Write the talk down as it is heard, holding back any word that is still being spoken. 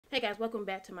Hey guys, welcome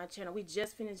back to my channel. We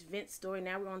just finished Vince's story.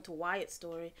 Now we're on to Wyatt's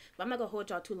story. But I'm not going to hold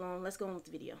y'all too long. Let's go on with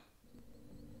the video.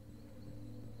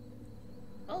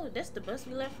 Oh, that's the bus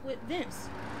we left with Vince.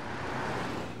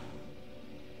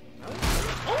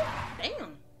 Oh,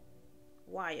 damn.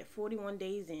 Wyatt, 41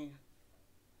 days in.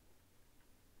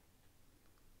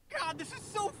 God, this is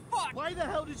so fucked! Why the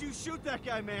hell did you shoot that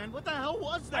guy, man? What the hell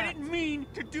was that? I didn't mean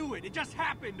to do it. It just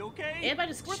happened, okay?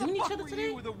 Everybody just shooting each other today?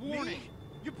 You with a warning? Me?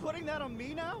 You're putting that on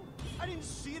me now? I didn't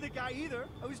see the guy either.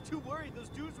 I was too worried those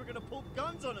dudes were gonna pull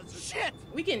guns on us. Shit!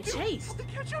 We getting chased. They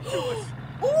catch up to us!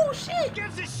 Oh, shit! Who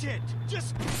gives a shit?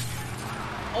 Just...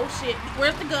 Oh, shit.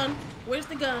 Where's the gun? Where's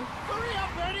the gun? Hurry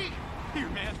up, Eddie! Here,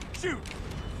 man. Shoot!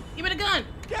 Give me the gun.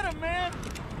 Get him, man!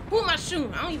 Who am I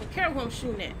shooting? I don't even care who I'm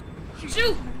shooting at.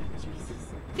 Shoot!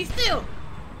 Be still!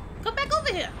 Come back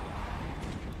over here!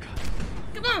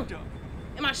 Come on!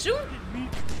 Am I shooting?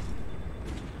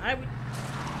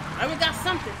 I got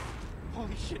something.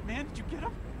 Holy shit, man. Did you get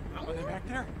him? Are they back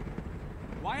there?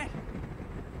 Wyatt?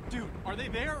 Dude, are they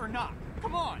there or not?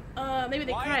 Come on! Maybe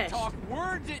they Wyatt, crashed. talk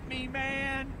words at me,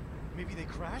 man! Maybe they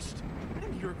crashed? I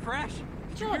didn't hear a crash. Did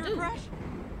you Sure, hear a dude. crash?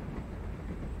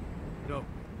 No,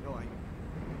 I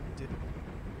didn't.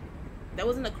 That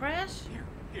wasn't a crash?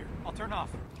 Here, I'll turn off.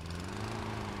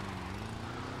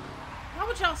 Why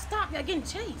would y'all stop? Y'all getting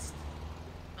chased.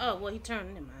 Oh, well, he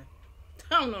turned. Never mind.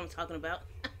 I don't know what I'm talking about.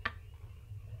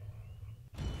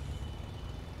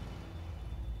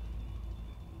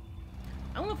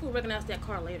 I wonder if we'll recognize that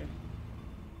car later.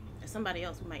 As somebody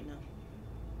else we might know.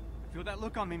 I feel that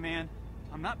look on me, man.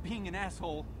 I'm not being an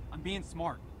asshole. I'm being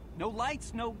smart. No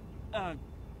lights, no,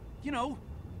 you know,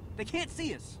 they can't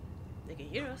see us. They can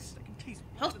hear us. I can taste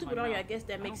How blood in stupid my are you? I mouth. guess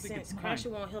that I makes don't think sense. it's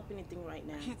Crashing mine. won't help anything right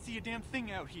now. I can't see a damn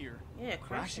thing out here. Yeah, Crashing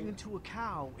crashing. into a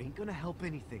cow ain't gonna help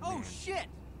anything, Oh, man. shit!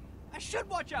 I should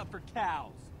watch out for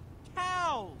cows.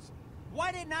 Cows!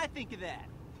 Why didn't I think of that?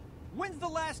 When's the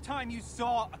last time you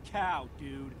saw a cow,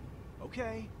 dude?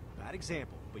 Okay, bad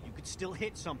example, but you could still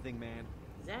hit something, man.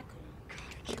 Exactly. God,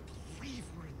 I can't believe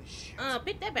we're in this shit.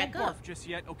 Pick that back Don't up. barf just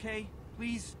yet, okay?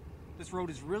 Please? This road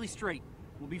is really straight.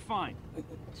 We'll be fine.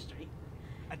 Straight.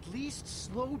 At least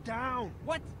slow down.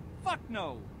 What? Fuck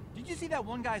no. Did you see that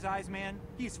one guy's eyes, man?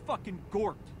 He's fucking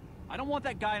gorked. I don't want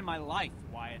that guy in my life,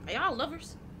 Wyatt. Are y'all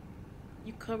lovers?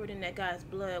 You covered in that guy's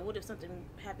blood. What if something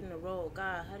happened in the road?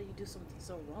 God, how do you do something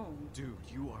so wrong? Dude,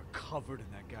 you are covered in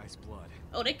that guy's blood.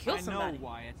 Oh, they killed somebody. I know,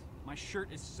 Wyatt. My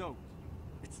shirt is soaked.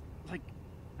 It's like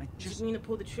I Just just mean to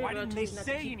pull the trigger. Why I didn't told they you not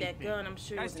say to keep anything? that gun. I'm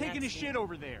sure it Guy's was an taking his accident. shit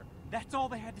over there. That's all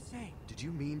they had to say. Did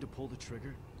you mean to pull the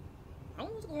trigger? I don't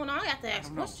know what's going on. I have to ask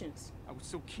don't know. questions. I was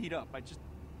so keyed up. I just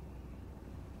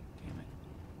damn it.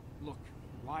 Look,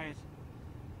 Wyatt.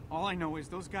 All I know is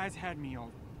those guys had me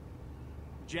all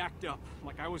jacked up,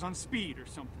 like I was on speed or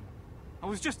something. I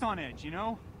was just on edge, you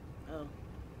know? Oh.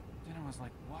 Then I was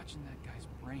like watching that guy's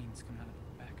brains come out of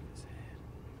the back of his head.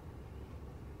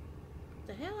 What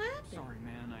the hell happened? Sorry,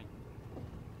 man.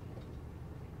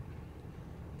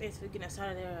 Thanks for getting us out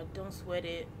of there. Don't sweat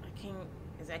it. I can't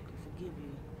exactly forgive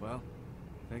you. Well,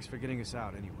 thanks for getting us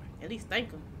out anyway. At least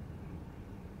thank him.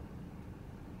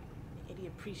 Eddie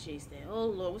appreciates that. Oh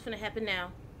Lord, what's gonna happen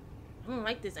now? I don't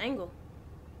like this angle.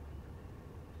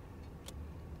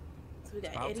 So we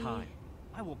got About Eddie. time.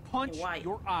 I will punch And Wyatt.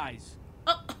 your eyes.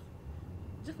 Oh,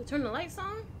 just to turn the lights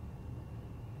on?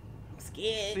 I'm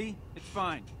scared. See? It's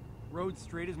fine. Road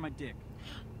straight as my dick.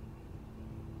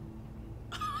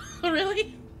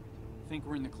 Really? Think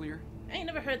we're in the clear? I ain't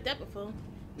never heard that before.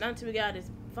 Not until we got out of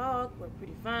this fog. We're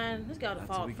pretty fine. Let's get out of the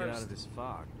Not till fog we first. get out of this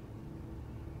fog.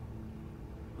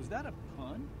 Was that a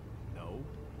pun? No.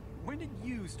 When did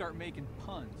you start making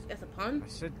puns? That's a pun. I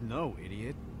said no,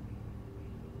 idiot.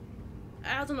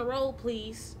 Eyes on the road,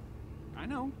 please. I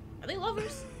know. Are they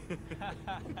lovers?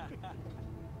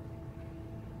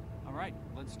 All right,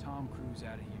 let's Tom Cruise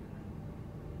out of here.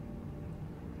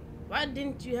 Why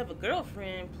didn't you have a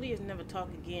girlfriend? Please never talk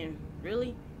again.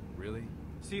 Really? Really?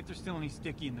 See if there's still any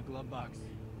sticky in the glove box.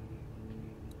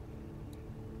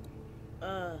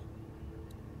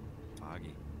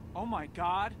 Foggy. Oh my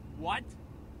God! What?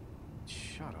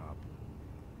 Shut up.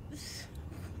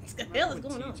 What the hell is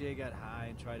going on? TJ got high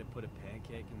and tried to put a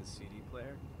pancake in the CD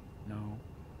player? No.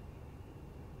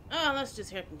 Oh, let's just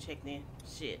hear from check then.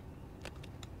 Shit.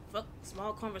 Fuck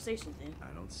small conversations then.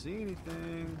 I don't see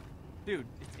anything. Dude,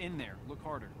 it's in there. Look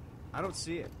harder. I don't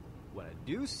see it. What I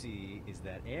do see is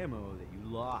that ammo that you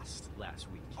lost last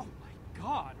week. Oh my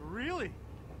God, really?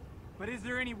 But is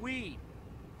there any weed?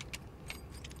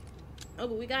 Oh,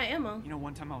 but we got ammo. You know,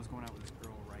 one time I was going out with this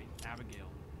girl, right? Abigail.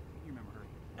 You remember her?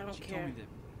 I don't She care. told me that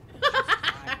she was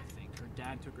high, I think. Her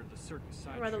dad took her to the circus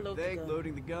I'd rather sideshow. load the Think gun.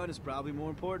 loading the gun is probably more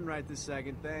important right this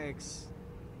second. Thanks.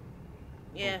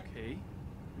 Yeah. Okay.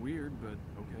 Weird, but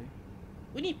okay.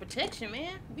 We need protection,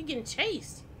 man. We getting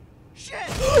chased. Shit!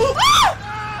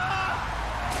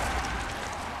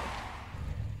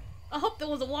 I hope there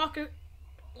was a walker.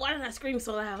 Why did I scream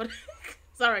so loud?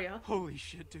 Sorry, y'all. Holy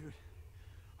shit, dude.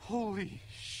 Holy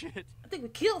shit. I think we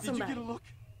killed Did somebody. you get a look?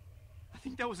 I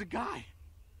think that was a guy.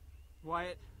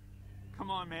 Wyatt, come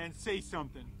on, man. Say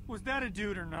something. Was that a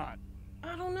dude or not?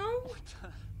 I don't know. What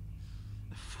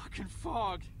the fucking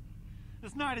fog.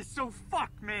 This night is so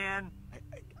fucked, man.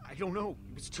 I don't know.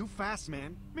 It was too fast,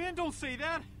 man. Man, don't say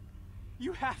that.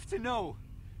 You have to know.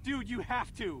 Dude, you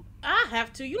have to. I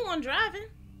have to. You the one driving.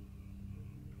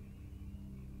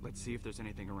 Let's see if there's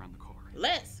anything around the car.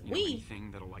 Let's. You know,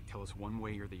 anything that'll like tell us one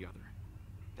way or the other.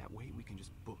 That way we can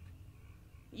just book.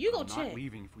 You go I'm check. not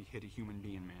leaving if we hit a human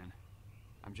being, man.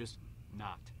 I'm just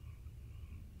not.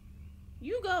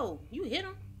 You go. You hit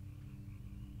him.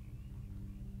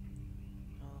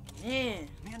 Oh, man.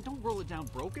 Man, don't roll it down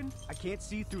broken. I can't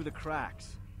see through the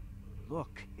cracks.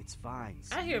 Look, it's fine.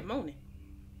 I hear it moaning.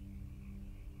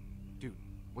 Dude,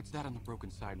 what's that on the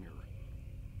broken side mirror?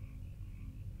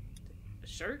 A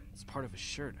shirt? It's part of a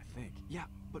shirt, I think. Yeah,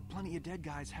 but plenty of dead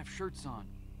guys have shirts on.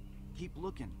 Keep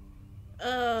looking.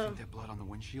 Think that blood on the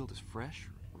windshield is fresh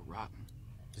or rotten?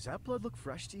 Does that blood look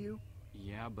fresh to you?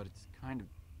 Yeah, but it's kind of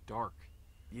dark.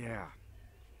 Yeah.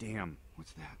 Damn.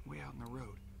 What's that way out in the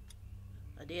road?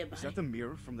 A dead body. Is that the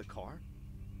mirror from the car?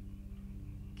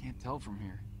 Can't tell from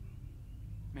here.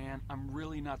 Man, I'm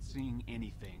really not seeing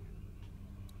anything.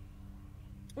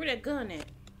 Where that gun at?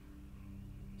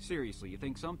 Seriously, you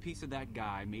think some piece of that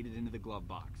guy made it into the glove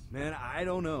box? Man, I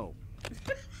don't know.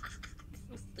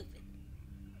 So stupid.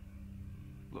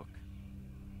 Look,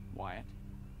 Wyatt.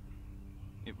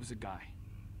 It was a guy.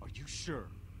 Are you sure?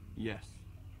 Yes.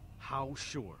 How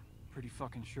sure? Pretty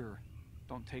fucking sure.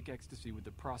 Don't take ecstasy with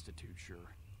the prostitute,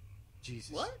 sure.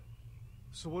 Jesus. What?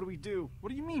 So what do we do? What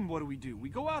do you mean, what do? We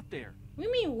go out there. We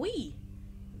mean we.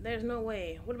 There's no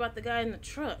way. What about the guy in the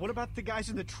truck? What about the guys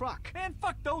in the truck? Man,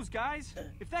 fuck those guys.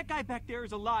 If that guy back there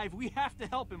is alive, we have to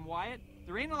help him, Wyatt.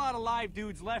 There ain't a lot of live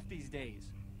dudes left these days.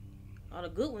 All the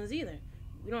good ones either.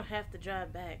 We don't have to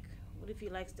drive back. What if he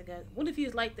likes the guys? What if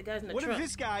he's like the guys in the What truck? if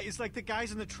this guy is like the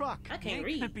guys in the truck? I He can't ain't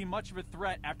read. gonna be much of a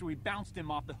threat after we bounced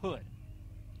him off the hood.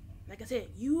 Like I said,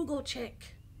 you go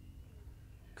check.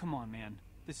 Come on, man.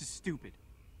 This is stupid.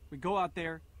 We go out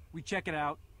there, we check it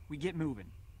out, we get moving.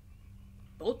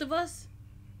 Both of us?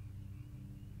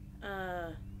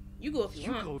 You go if you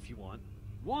You want. go if you want.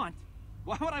 Want?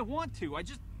 Why would I want to?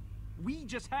 We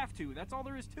just have to. That's all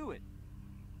there is to it.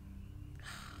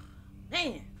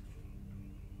 Man.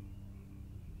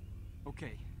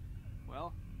 Okay.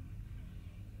 Well.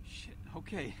 Shit.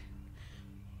 Okay.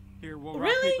 Here, we'll rock,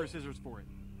 Really? paper, scissors for it.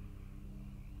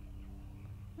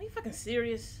 Are you fucking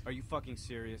serious? Are you fucking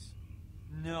serious?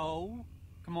 No.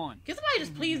 Come on. Can somebody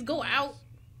just please go out?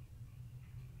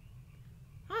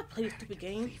 I play this stupid I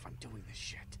can't game. believe I'm doing this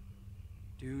shit.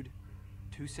 Dude,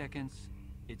 2 seconds,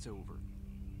 it's over.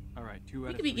 Alright, 2 out You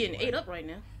of could be 3, getting right? ate up right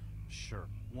now. Sure.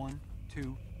 1,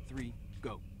 2, 3,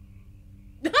 go.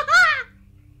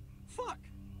 Fuck!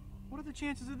 What are the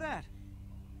chances of that?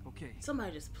 Okay.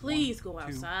 Somebody just please go 1,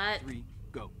 2, outside. 3,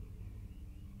 go.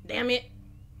 Damn it.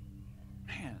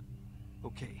 Man.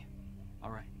 Okay.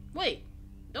 Alright. Wait.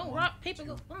 Don't 1, rock, paper,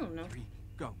 go. 2, I don't know. 3,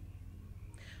 go.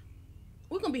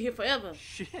 We're gonna be here forever.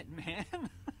 Shit, man.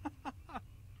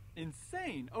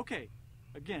 Insane. Okay.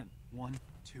 Again. 1,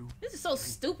 2, This is so 3,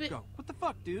 stupid. go. What the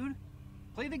fuck, dude?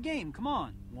 Play the game. Come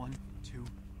on. 1, 2,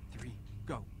 3,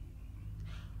 go.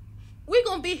 We're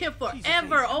gonna be here Jesus,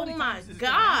 forever. Ace, how Oh many my times is this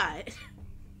gonna happen? god.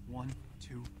 1,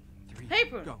 2, 3,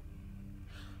 Paper. go.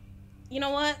 You know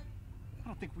what? I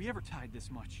don't think we ever tied this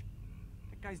much.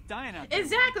 That guy's dying out there.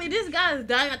 Exactly. This guy is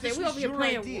dying out there. This We was over here your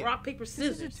playing idea. rock, paper, This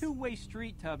scissors. is a two-way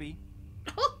street, Tubby.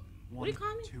 What do you call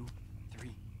me? 1, 2, 3,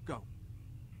 go.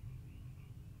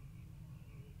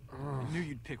 I knew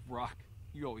you'd pick rock.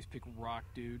 You always pick rock,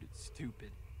 dude. It's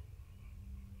stupid.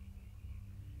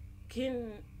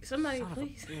 Can somebody Son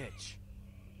please? of a bitch.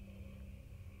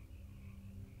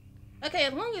 Okay,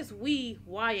 as long as we,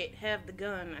 Wyatt, have the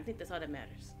gun, I think that's all that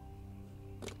matters.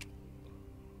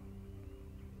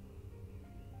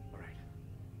 Alright.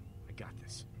 I got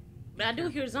this. But I do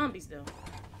hear zombies though.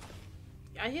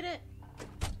 I hear that.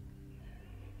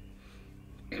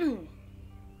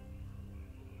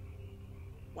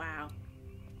 Wow.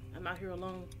 I'm out here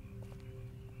alone.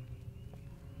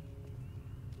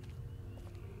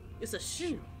 It's a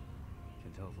shoe.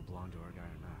 Can't tell if it belonged to our guy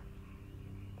or not.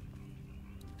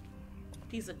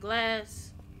 Piece of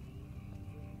glass.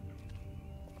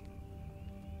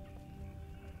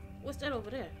 What's that over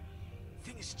there?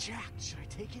 Thing is jacked. Should I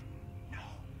take it? No,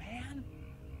 man.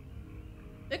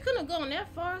 They couldn't have gone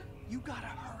that far. You gotta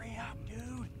hurry up,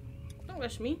 dude. Don't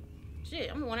rush me.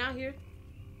 Shit, I'm the one out here.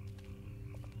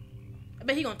 I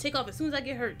bet he gonna take off as soon as I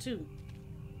get hurt, too.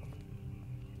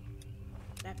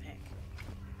 Backpack.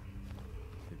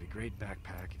 It'd be great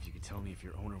backpack if you could tell me if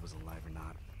your owner was alive or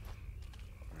not.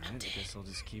 Alright, I guess I'll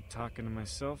just keep talking to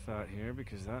myself out here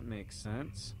because that makes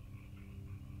sense.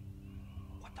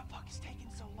 What the fuck is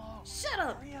taking so long? Shut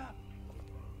up! Hurry up.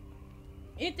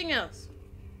 Anything else?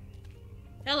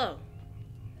 Hello.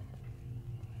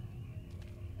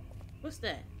 What's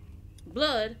that?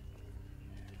 Blood?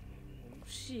 Oh,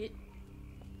 shit.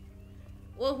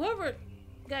 Well, whoever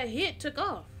got hit took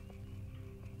off.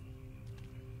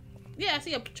 Yeah, I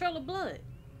see a trail of blood.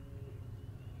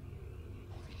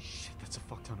 Holy shit, that's a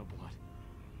fuck ton of blood.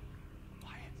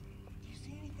 Wyatt, do you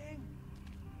see anything?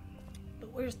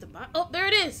 But where's the body? Oh, there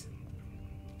it is!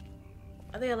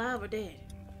 Are they alive or dead?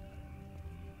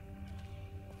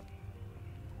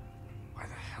 Why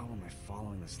the hell am I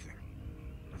following this thing?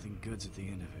 Nothing good's at the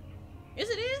end of it. Yes,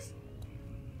 it is.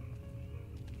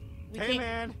 We Hey, can't-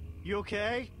 man. You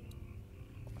okay?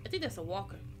 I think that's a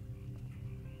walker.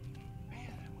 Man,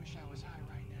 I wish I was high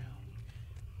right now.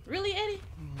 Really, Eddie?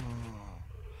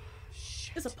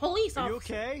 Shit. It's a police Are you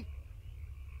officer. okay?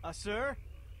 Sir?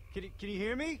 Can you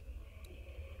hear me?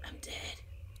 I'm dead.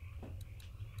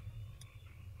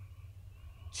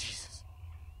 Jesus.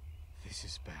 This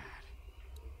is bad.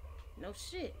 No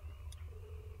shit.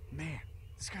 Man,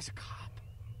 this guy's a cop.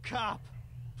 Cop,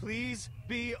 please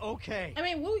be okay. I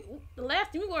mean, the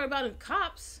last thing we worry about is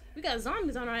cops. We got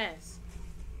zombies on our ass.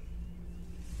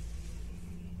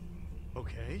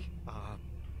 Okay.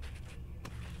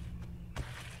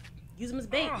 Use them as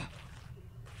bait.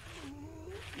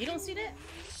 You don't see that?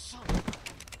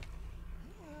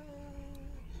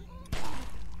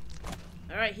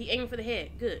 Alright, he aiming for the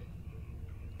head. Good.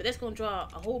 But that's gonna draw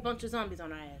a whole bunch of zombies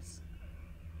on our ass.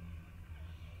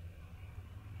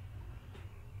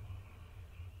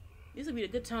 This would be a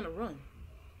good time to run.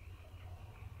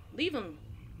 Leave him.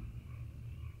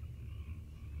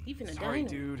 Leave him to die. Sorry,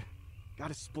 dude.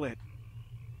 Gotta split.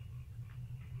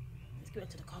 Let's get back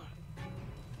to the car.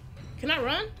 Can I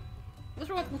run? What's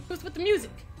wrong with the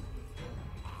music?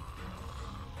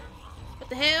 What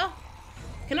the hell?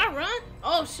 Can I run?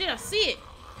 Oh shit, I see it.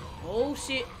 Oh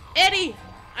shit. Eddie!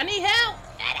 I need help!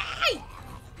 Eddie!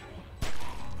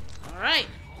 Alright.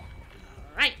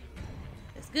 Alright.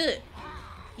 That's good.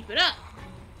 Keep it up.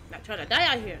 Not trying to die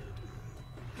out here.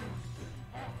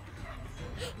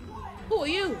 Who are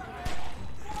you?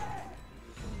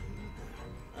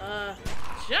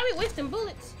 Should I be wasting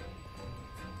bullets?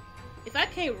 If I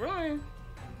can't run,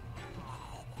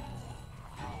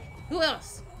 who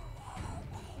else?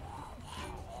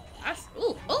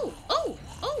 Oh.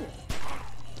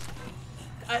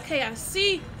 Okay, I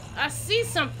see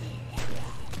something.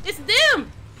 It's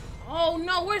them. Oh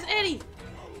no, where's Eddie?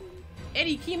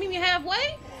 Eddie, can you meet me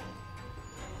halfway?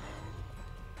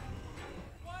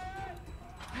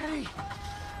 Hey,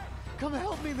 come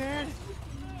help me, man.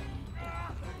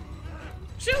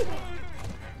 Shoot!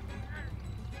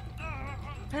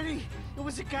 Eddie, it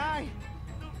was a guy.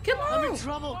 Come I'm in on!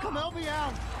 trouble. Come help me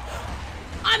out.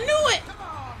 I knew it! Come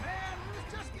on, man.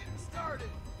 We're just getting started.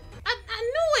 I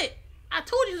knew it! I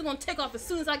told you he was gonna take off as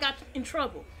soon as I got in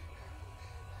trouble.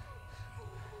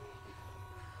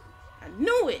 I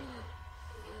knew it!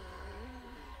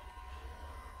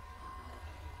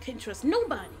 Can't trust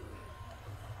nobody.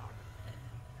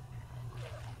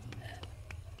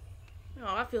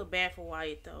 Oh, I feel bad for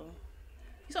Wyatt though.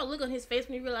 You saw a look on his face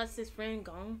when he realized his friend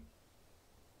gone.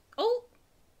 Oh!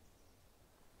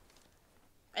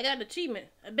 I got an achievement.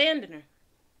 Abandoner.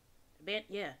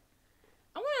 Yeah.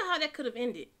 I wonder how that could have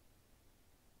ended.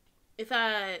 If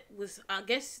I was, I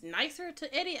guess, nicer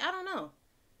to Eddie. I don't know.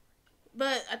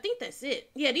 But I think that's it.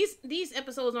 Yeah, these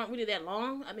episodes aren't really that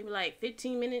long. I mean, like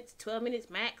 15 minutes, 12 minutes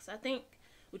max, I think.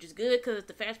 Which is good, because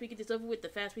the faster we get this over with, the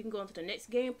faster we can go into the next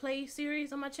gameplay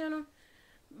series on my channel.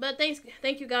 But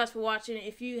thank you guys for watching.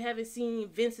 If you haven't seen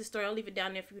Vince's story, I'll leave it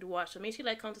down there for you to watch. So make sure you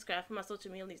like, comment, subscribe for my social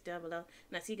media links down below.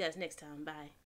 And I'll see you guys next time. Bye.